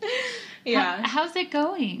gosh. Yeah. How's it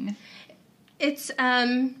going? It's,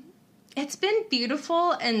 It's been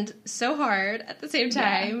beautiful and so hard at the same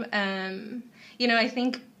time. Yeah. I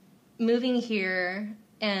think moving here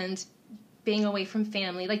and being away from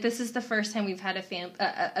family, like this is the first time we've had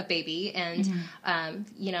a baby, and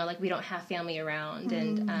we don't have family around,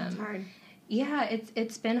 and it's hard. Yeah,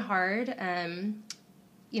 it's been hard.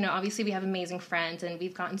 Obviously we have amazing friends and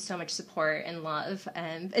we've gotten so much support and love.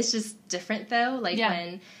 It's just different though,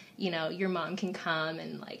 when your mom can come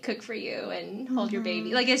and like cook for you and hold your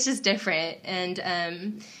baby. Like it's just different.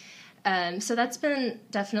 And so that's been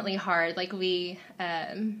definitely hard. Like we've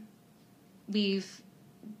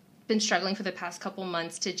been struggling for the past couple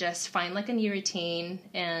months to just find like a new routine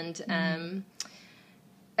and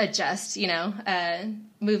adjust,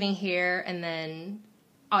 moving here, and then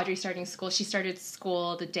Audrey starting school. She started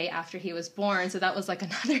school the day after he was born, so that was like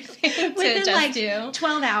another thing to adjust to.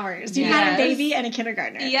 12 hours. You had a baby and a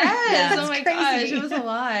kindergartner. Yes. Oh my gosh, it was a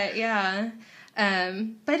lot. Yeah.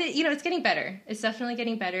 But it's getting better. It's definitely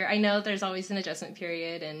getting better. I know there's always an adjustment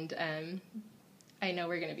period, and I know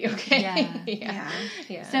we're going to be okay. Yeah.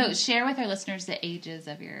 So share with our listeners the ages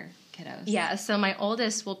of your kiddos. Yeah. So my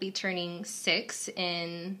oldest will be turning 6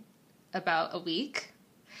 in about a week.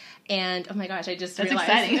 And oh my gosh, I just realized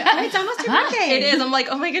exciting. It's almost her birthday. It is. I'm like,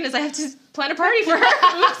 oh my goodness, I have to plan a party for her.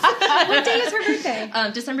 What day is her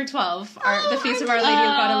birthday? December 12th. The Feast of Our Lady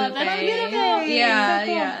of Guadalupe. That's beautiful. Yeah, so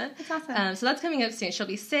cool. yeah. That's awesome. So that's coming up soon. She'll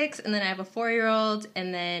be 6, and then I have a 4-year-old,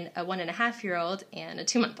 and then a 1.5-year-old, and a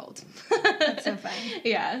 2-month-old. That's so fun.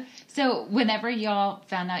 Yeah. So whenever y'all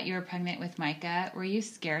found out you were pregnant with Micah, were you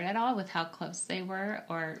scared at all with how close they were,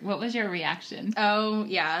 or what was your reaction? Oh,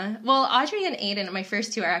 yeah. Well, Audrey and Aiden, my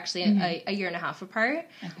first two, are actually a year and a half apart.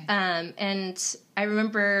 Okay. And I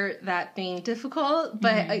remember that being difficult,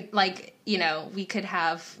 but we could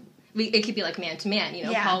have, it could be like man to man,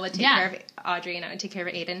 Paul would take care of Audrey and I would take care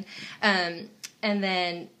of Aiden. And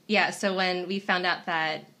then, so when we found out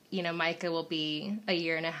that, Micah will be a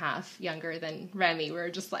year and a half younger than Remy, we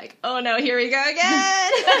were just like, oh no, here we go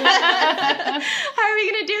again. How are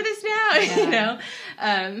we going to do this now?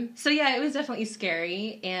 Yeah. So yeah, it was definitely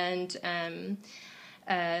scary. And,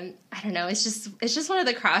 I don't know. It's just one of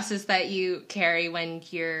the crosses that you carry when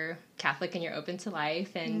you're Catholic and you're open to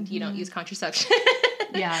life and you don't use contraception.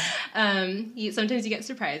 Yeah. Sometimes you get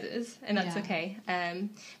surprises, and that's okay.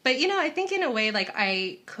 But I think in a way, like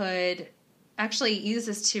I could actually use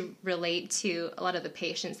this to relate to a lot of the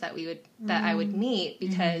patients that I would meet,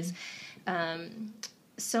 because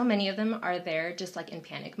so many of them are there just like in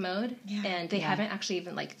panic mode, and they haven't actually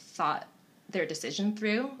even like thought their decision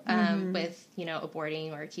through with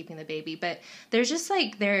aborting or keeping the baby, but they're just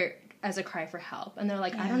like they're as a cry for help, and they're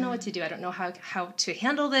like, I don't know what to do, I don't know how to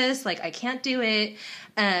handle this, like I can't do it,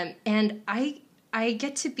 and I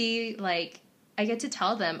get to be like, I get to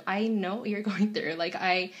tell them, I know what you're going through. Like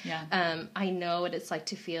I know what it's like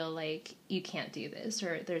to feel like you can't do this,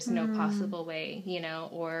 or there's no possible way,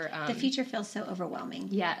 or the future feels so overwhelming.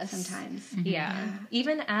 Yes, sometimes. Mm-hmm. Yeah,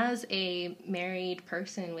 even as a married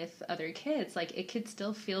person with other kids, like it could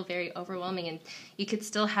still feel very overwhelming, and you could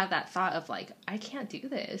still have that thought of like, I can't do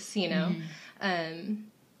this,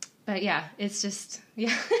 But yeah, it's just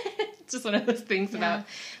it's just one of those things about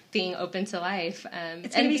being open to life.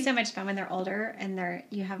 It's going to be so much fun when they're older and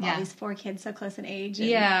you have all these 4 kids so close in age. And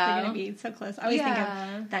they're going to be so close. I always think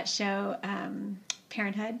of that show,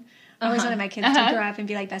 Parenthood. I always wanted my kids to grow up and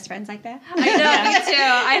be like best friends like that. I know, me too.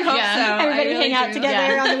 I hope so. Everybody hang out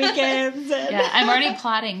together on the weekends. I'm already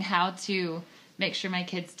plotting how to make sure my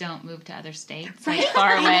kids don't move to other states, like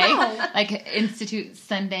far away. Like institute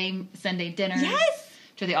Sunday dinners. Yes.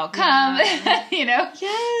 So they all come,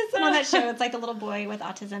 Yes. And on that show, it's like the little boy with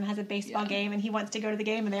autism has a baseball game, and he wants to go to the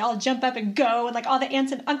game, and they all jump up and go, and like all the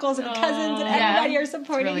aunts and uncles and cousins and everybody are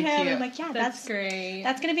supporting really him. Cute. I'm like, that's great.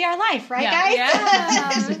 That's going to be our life, right, guys?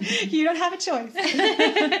 Yeah. You don't have a choice.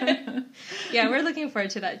 Yeah, we're looking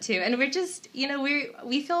forward to that too, and we're just,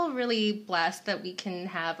 we feel really blessed that we can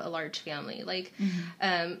have a large family. Like,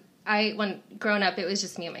 when growing up, it was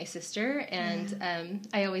just me and my sister, and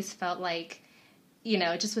I always felt like,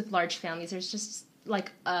 just with large families, there's just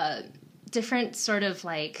like a different sort of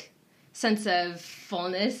like sense of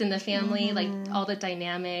fullness in the family, like all the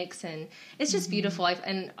dynamics, and it's just beautiful.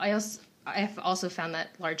 I've also found that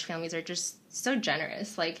large families are just so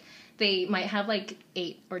generous. Like they might have like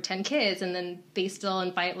 8 or 10 kids, and then they still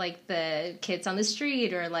invite like the kids on the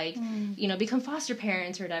street, or like become foster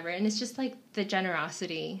parents or whatever. And it's just like the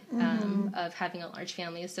generosity of having a large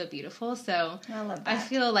family is so beautiful. So I love that. I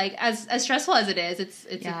feel like as stressful as it is,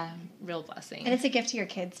 it's a real blessing, and it's a gift to your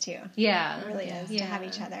kids too. Yeah, it really is to have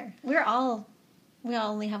each other. We're all We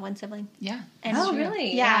all only have one sibling. Yeah. And Oh,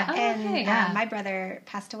 really? Yeah. Oh, and okay. Yeah. my brother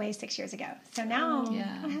passed away 6 years ago. So now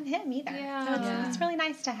Yeah. I don't have him either. Yeah. So Yeah. it's really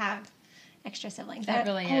nice to have extra siblings. That I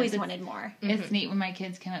really is. always It's- wanted more. It's neat when my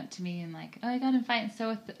kids come up to me and like, oh, I got in a fight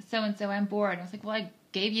so and so. I'm bored. I was like, well, I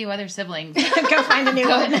gave you other siblings. Go find a new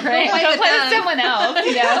one. Right? Play Go with play with them. someone else.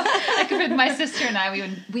 You know, like with my sister and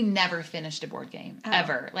I, we never finished a board game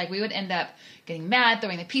ever. Like we would end up getting mad,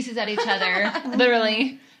 throwing the pieces at each other.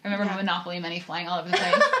 Literally, I remember Yeah. Monopoly money flying all over the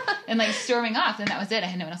place and like storming off. And that was it. I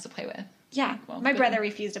had no one else to play with. Yeah, Well, my good. brother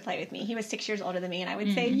refused to play with me. He was 6 years older than me, and I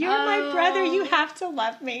would say, "You're my brother. You have to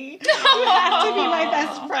love me. You have to be my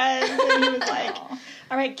best friend." And he was like,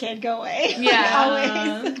 "All right, kid, go away." Yeah.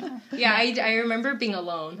 Always. Yeah, I remember being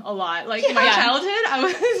alone a lot. Like in my Yeah. childhood, I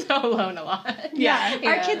was so alone a lot. Yeah. Our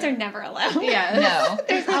Yeah. kids are never alone. Yeah. No,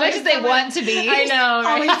 as much as they want to be. I know,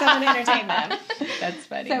 right? Always someone to entertain them. That's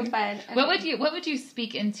funny. So fun. What would you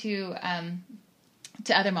speak into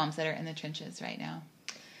to other moms that are in the trenches right now?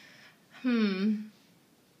 Gosh,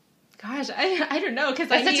 I don't know because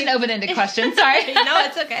That's such an open-ended question. Sorry. No,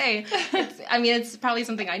 it's okay. It's probably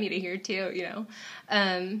something I need to hear too. You know,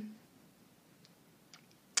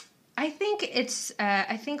 I think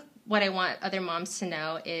I think what I want other moms to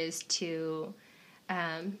know is to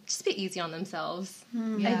just be easy on themselves.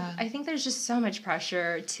 Yeah. I think there's just so much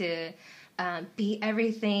pressure to be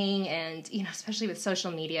everything, and you know, especially with social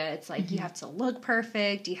media, it's like you have to look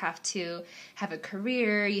perfect, you have to have a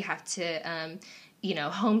career, you have to you know,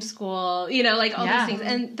 homeschool, you know, like all Yeah. these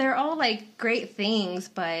things, and they're all like great things,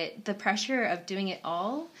 but the pressure of doing it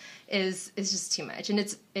all is just too much, and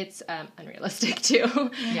it's unrealistic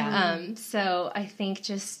too. Yeah. So I think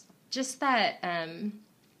just that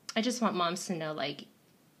I just want moms to know, like,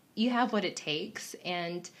 you have what it takes,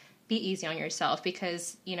 and be easy on yourself,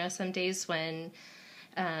 because you know, some days when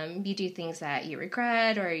you do things that you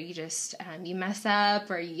regret, or you just you mess up,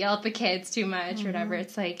 or you yell at the kids too much, or whatever,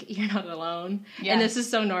 it's like you're not alone. Yeah. And this is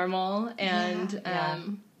so normal, and Yeah.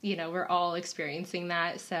 you know, we're all experiencing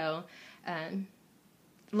that. So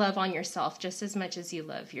love on yourself just as much as you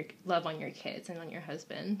love on your kids and on your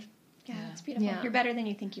husband. Yeah, it's beautiful. Yeah. You're better than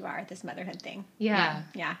you think you are at this motherhood thing. Yeah.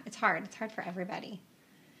 Yeah, it's hard. It's hard for everybody.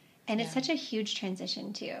 And it's such a huge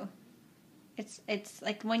transition, too. It's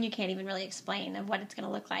like one you can't even really explain, of what it's going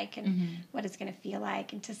to look like and what it's going to feel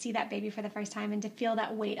like. And to see that baby for the first time and to feel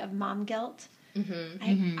that weight of mom guilt.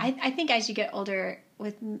 I think as you get older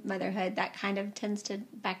with motherhood, that kind of tends to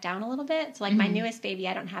back down a little bit. So like my newest baby,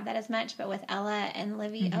 I don't have that as much. But with Ella and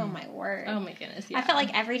Livy, oh my word. Oh my goodness. Yeah. I felt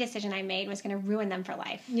like every decision I made was going to ruin them for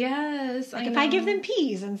life. Yes. Like if I give them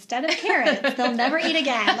peas instead of carrots, they'll never eat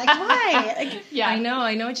again. Like why? Like, Yeah. I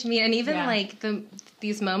know what you mean. And even Yeah. like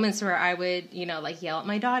these moments where I would, you know, like yell at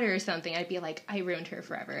my daughter or something, I'd be like, I ruined her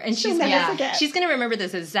forever. And she's never gonna, forget. she's going to remember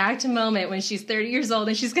this exact moment when she's 30 years old,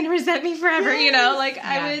 and she's going to resent me forever, you know? Like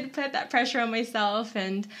I would put that pressure on myself,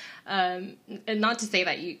 and not to say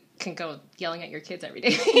that you can go yelling at your kids every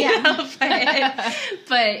day, you know,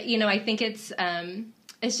 but you know, I think it's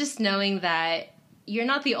just knowing that you're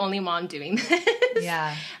not the only mom doing this.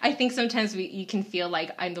 Yeah. I think sometimes you can feel like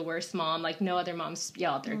I'm the worst mom, like no other moms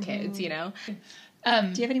yell at their kids, you know? do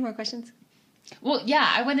you have any more questions? Well, yeah,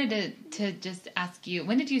 I wanted to just ask you,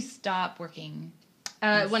 when did you stop working?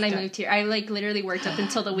 When I moved here, I like literally worked up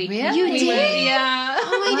until the week. Really? You we did? moved. Yeah.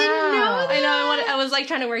 Oh, I didn't know I know. I was like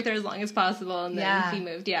trying to work there as long as possible, and then Yeah. he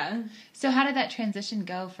moved. Yeah. So how did that transition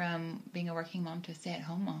go from being a working mom to a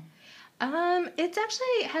stay-at-home mom? It's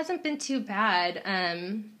actually hasn't been too bad.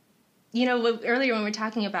 You know, earlier when we were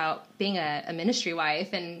talking about being a ministry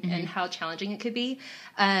wife and how challenging it could be,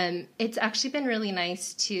 it's actually been really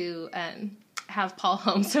nice to have Paul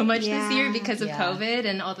home so much this year because of COVID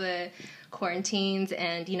and all the quarantines,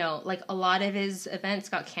 and you know, like a lot of his events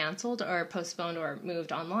got canceled or postponed or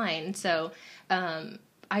moved online. So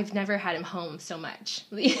I've never had him home so much.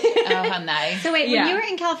 Oh, how nice. So wait, when Yeah. you were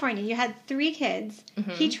in California, you had 3 kids.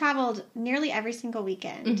 He traveled nearly every single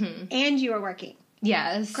weekend, and you were working.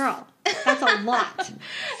 Yes. Girl, that's a lot.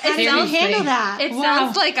 How did you Seriously. handle that? It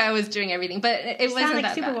sounds like I was doing everything, but it wasn't sound like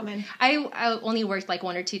that Superwoman. bad. I only worked like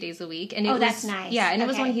 1 or 2 days a week, and it Oh, was, that's nice. Yeah, and it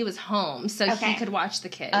was Okay. when he was home, so Okay. he could watch the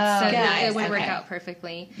kids. Oh, so nice. it would work Okay. out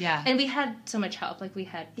perfectly. Yeah. and we had so much help. Like we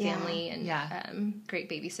had Yeah. family and Yeah. great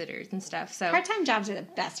babysitters and stuff. So Part-time jobs are the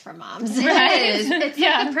best for moms. it is. It's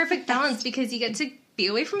Yeah. like the perfect balance because you get to be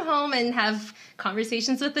away from home and have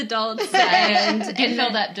conversations with adults and Get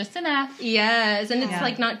filled up just enough. Yes, and it's Yeah.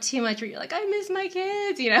 like not too much where you're like, I miss my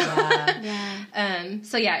kids, you know. Yeah.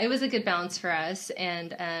 So yeah, it was a good balance for us,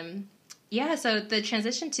 and yeah, so the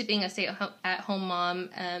transition to being a stay-at-home mom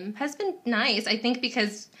has been nice. I think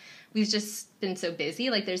because we've just been so busy.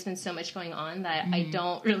 Like, there's been so much going on that I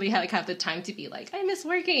don't really have the time to be like, I miss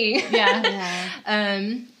working.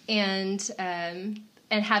 And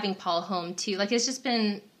having Paul home too. Like, it's just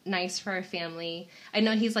been nice for our family. I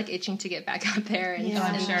know he's like itching to get back out there and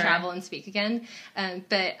travel and speak again.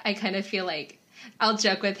 But I kind of feel like I'll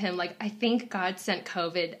joke with him, like, I think God sent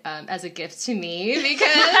COVID as a gift to me because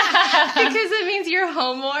it means you're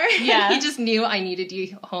home more. Yeah. He just knew I needed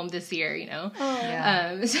you home this year, you know? Oh.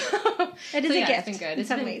 Yeah. It is a gift. It's been good. In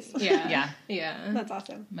some ways. Yeah. That's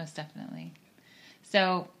awesome. Most definitely.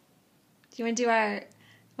 So, do you want to do our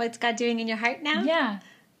What's God Doing in Your Heart now? Yeah.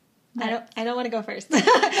 I don't want to go first. Actually,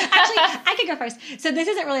 I could go first. So this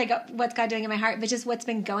isn't really what's God doing in my heart, but just what's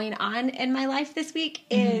been going on in my life this week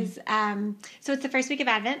is, so it's the first week of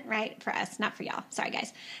Advent, right? For us, not for y'all. Sorry,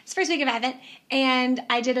 guys. It's the first week of Advent. And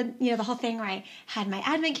I did, the whole thing where I had my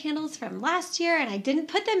Advent candles from last year and I didn't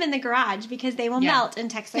put them in the garage because they will melt in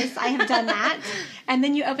Texas. I have done that. And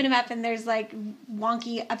then you open them up and there's like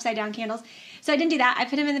wonky upside down candles. So I didn't do that. I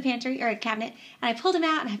put them in the pantry or a cabinet and I pulled them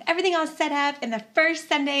out and I have everything all set up. And the first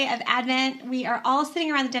Sunday of Advent, we are all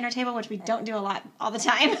sitting around the dinner table, which we don't do a lot all the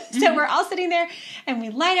time. So we're all sitting there and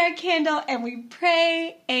we light our candle and we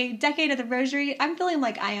pray a decade of the rosary. I'm feeling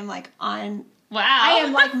like I am like on... Wow. I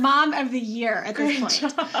am like mom of the year at this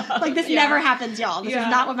point. Like this never happens, y'all. This is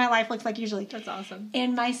not what my life looks like usually. That's awesome.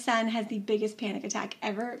 And my son has the biggest panic attack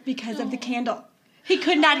ever because of the candle. He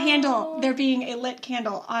could not handle there being a lit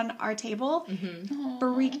candle on our table.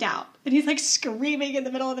 Freaked out. And he's like screaming in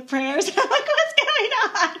the middle of the prayers. I'm like, what's going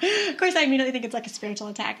on? Of course, I immediately think it's like a spiritual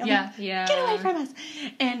attack. I'm like, get away from us.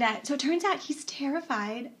 And so it turns out he's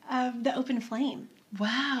terrified of the open flame.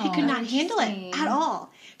 Wow. He could not handle it at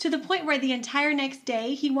all. To the point where the entire next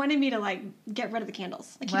day, he wanted me to like get rid of the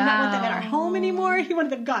candles. Like he did not want them in our home anymore. He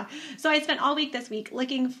wanted them gone. So I spent all week this week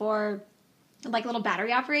looking for like little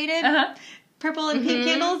battery operated purple and pink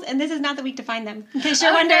candles, and this is not the week to find them. In case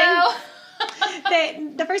you're wondering,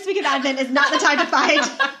 the first week of Advent is not the time to find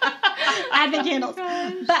Advent candles.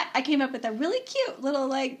 But I came up with a really cute little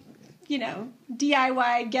like,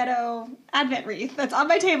 DIY ghetto Advent wreath that's on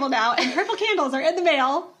my table now, and purple candles are in the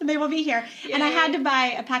mail, and they will be here. Yay. And I had to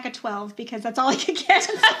buy a pack of 12 because that's all I could get.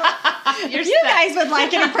 So if you guys would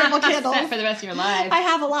like any purple candles set for the rest of your life, I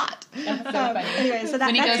have a lot. That's so funny. Anyway, so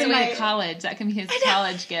when he goes away to college, that can be his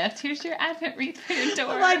college gift. Here's your Advent wreath for your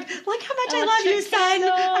door. Like, look how much I love you, son.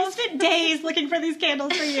 I spent days looking for these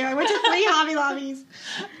candles for you. I went to 3 Hobby Lobbies.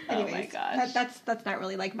 Anyways, oh my gosh, that's not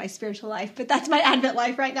really like my spiritual life, but that's my Advent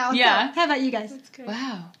life right now. Yeah. So, how about you guys? That's good.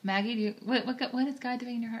 Wow, Maggie, what is God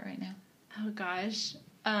doing in your heart right now? Oh gosh,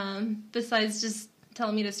 besides just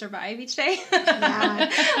telling me to survive each day.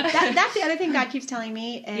 That's the other thing God keeps telling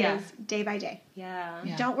me is day by day.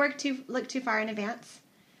 Yeah. Don't look too far in advance,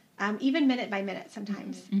 even minute by minute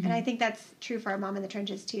sometimes. And I think that's true for our mom in the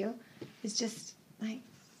trenches too. It's just like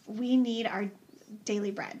we need our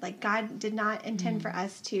daily bread. Like God did not intend for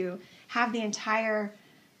us to have the entire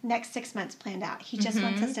next 6 months planned out. He just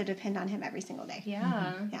wants us to depend on him every single day.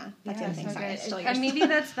 Yeah. That's the other thing. So sorry, good. still yours. And maybe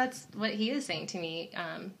that's what he is saying to me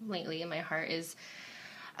lately in my heart is,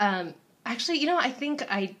 actually, I think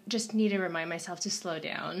I just need to remind myself to slow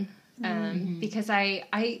down because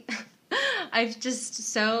I've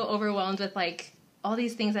just so overwhelmed with like all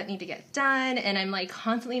these things that need to get done, and I'm like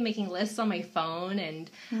constantly making lists on my phone, and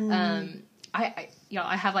I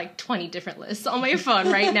have like 20 different lists on my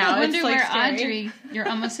phone right now. I wonder it's like where scary. Audrey, your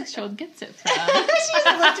almost 6-year-old, gets it from. She's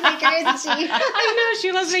a list maker, isn't she? I know,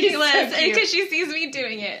 she loves making lists so because she sees me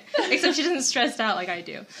doing it. Except she doesn't stress out like I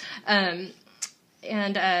do.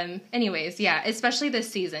 Anyways, especially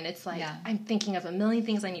this season, it's like I'm thinking of a million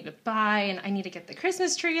things I need to buy, and I need to get the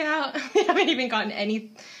Christmas tree out. We haven't even gotten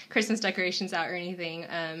any Christmas decorations out or anything.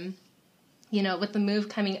 With the move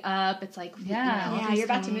coming up, it's like, you're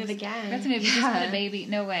about to move again. You're about to move. You just had a baby.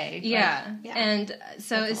 No way. Yeah. And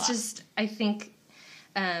so it's just, I think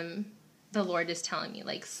the Lord is telling me,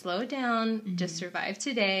 like, slow down, just survive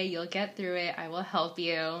today. You'll get through it. I will help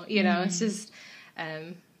you. It's just,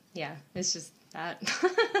 it's just that.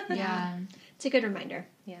 Yeah. It's a good reminder.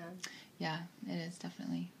 Yeah. Yeah, it is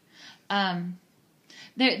definitely.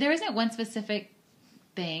 There isn't one specific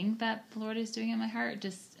thing that the Lord is doing in my heart.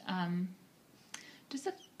 Just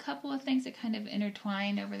a couple of things that kind of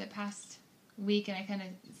intertwine over the past week, and I kind of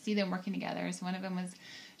see them working together. So one of them was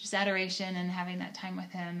just adoration and having that time with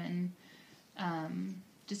him, and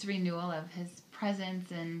just renewal of his presence,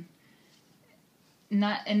 and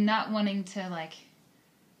not wanting to like,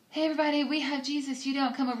 hey everybody, we have Jesus, you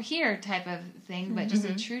don't come over here type of thing, but just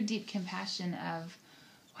a true deep compassion of,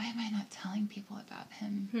 why am I not telling people about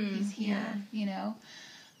him? He's here,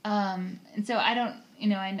 And so I don't,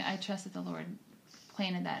 I trust that the Lord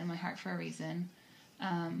planted that in my heart for a reason.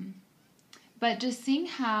 But just seeing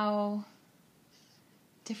how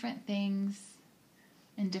different things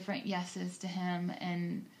and different yeses to him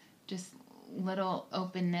and just little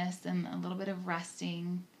openness and a little bit of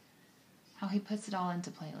resting, how he puts it all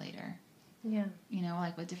into play later. Yeah.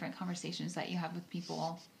 Like with different conversations that you have with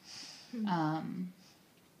people.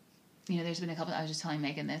 There's been a couple, I was just telling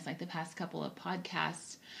Megan this, like the past couple of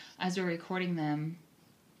podcasts, as we're recording them,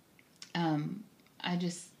 I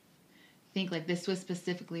just think like this was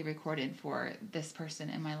specifically recorded for this person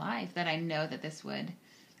in my life that I know that this would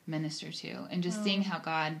minister to. And just seeing how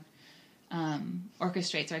God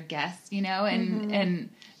orchestrates our guests, and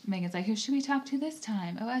Megan's like, who should we talk to this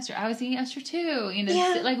time? Oh, Esther. I was thinking Esther too.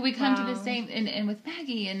 Like we come to the same, and with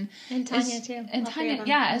Maggie and Tanya too. And Tanya,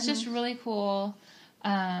 yeah, it's just really cool.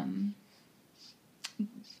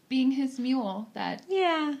 Being his mule that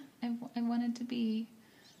I wanted to be.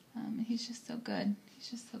 And he's just so good.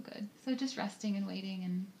 So just resting and waiting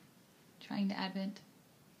and trying to Advent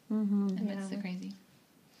amidst the crazy.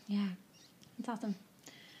 Yeah. That's awesome.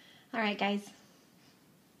 All right, guys.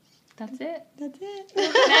 That's it. Maggie,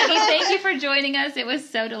 thank you for joining us. It was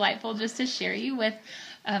so delightful just to share you with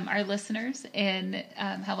our listeners and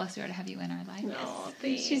how blessed we are to have you in our life. Oh,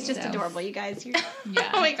 thanks. She's just adorable, you guys.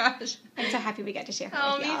 Oh my gosh. I'm so happy we got to share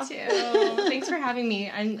her with y'all. Me too. Thanks for having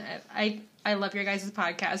me. I love your guys'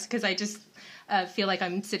 podcast because I just feel like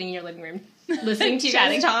I'm sitting in your living room listening to you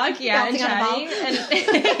guys talk, and chatting,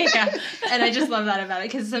 and I just love that about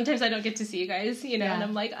it because sometimes I don't get to see you guys, and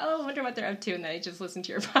I'm like, oh, I wonder what they're up to, and then I just listen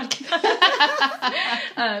to your podcast.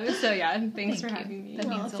 Thanks for having me. That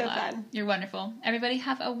means a lot. Fun. You're wonderful. Everybody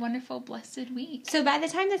have a wonderful, blessed week. So by the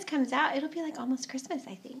time this comes out, it'll be like almost Christmas,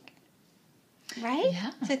 I think. Right?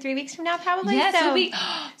 Yeah. So 3 weeks from now, probably. Yeah.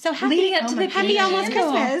 So happy, happy almost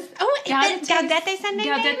Christmas. Oh, Gaudete Sunday, maybe?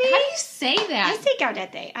 How do you say that? I say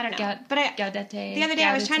Gaudete. I don't know. Gaudete. The other day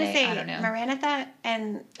I was trying to say Maranatha,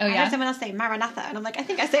 and I heard someone else say Maranatha, and I'm like, I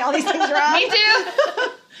think I say all these things wrong. Me too.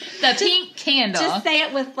 The pink candle. Just say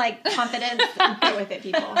it with confidence and go with it,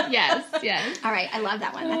 people. Yes. All right, I love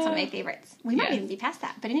that one. That's one of my favorites. We might even be past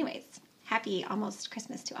that, but anyways. Happy almost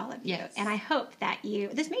Christmas to all of you. Yes. And I hope that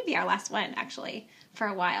this may be our last one, actually, for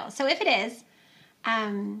a while. So if it is,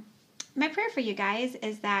 my prayer for you guys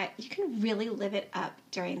is that you can really live it up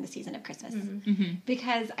during the season of Christmas.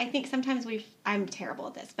 Because I think sometimes I'm terrible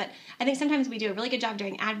at this, but I think sometimes we do a really good job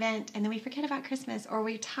during Advent, and then we forget about Christmas, or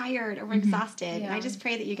we're tired, or we're exhausted. And I just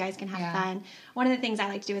pray that you guys can have fun. One of the things I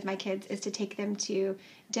like to do with my kids is to take them to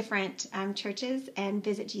different churches and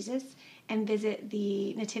visit Jesus, and visit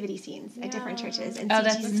the nativity scenes at different churches and see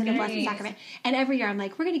Jesus in the Blessed Sacrament. And every year I'm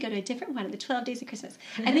like, we're going to go to a different one of the 12 days of Christmas.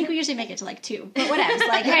 I think we usually make it to 2, but whatever.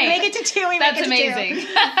 Hey, make it to 2, we make it to 2. That's amazing.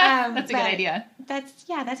 That's a good idea.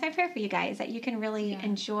 That's my prayer for you guys, that you can really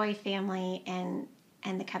enjoy family and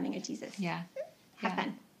the coming of Jesus. Yeah. Have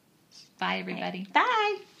fun. Bye, everybody. Right.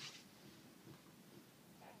 Bye.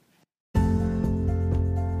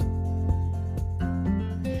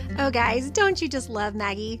 Oh, guys, don't you just love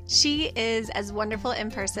Maggie? She is as wonderful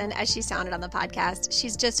in person as she sounded on the podcast.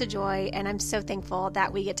 She's just a joy, and I'm so thankful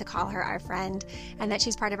that we get to call her our friend and that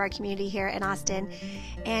she's part of our community here in Austin.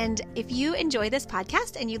 And if you enjoy this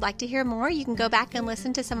podcast and you'd like to hear more, you can go back and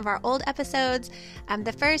listen to some of our old episodes.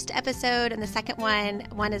 The first episode and the second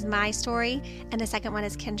one is my story, and the second one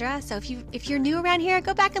is Kendra. So if you're new around here,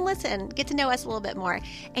 go back and listen. Get to know us a little bit more.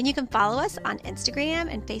 And you can follow us on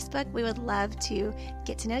Instagram and Facebook. We would love to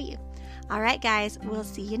get to know you. All right, guys, we'll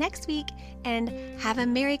see you next week, and have a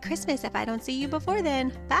Merry Christmas if I don't see you before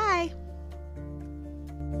then. Bye.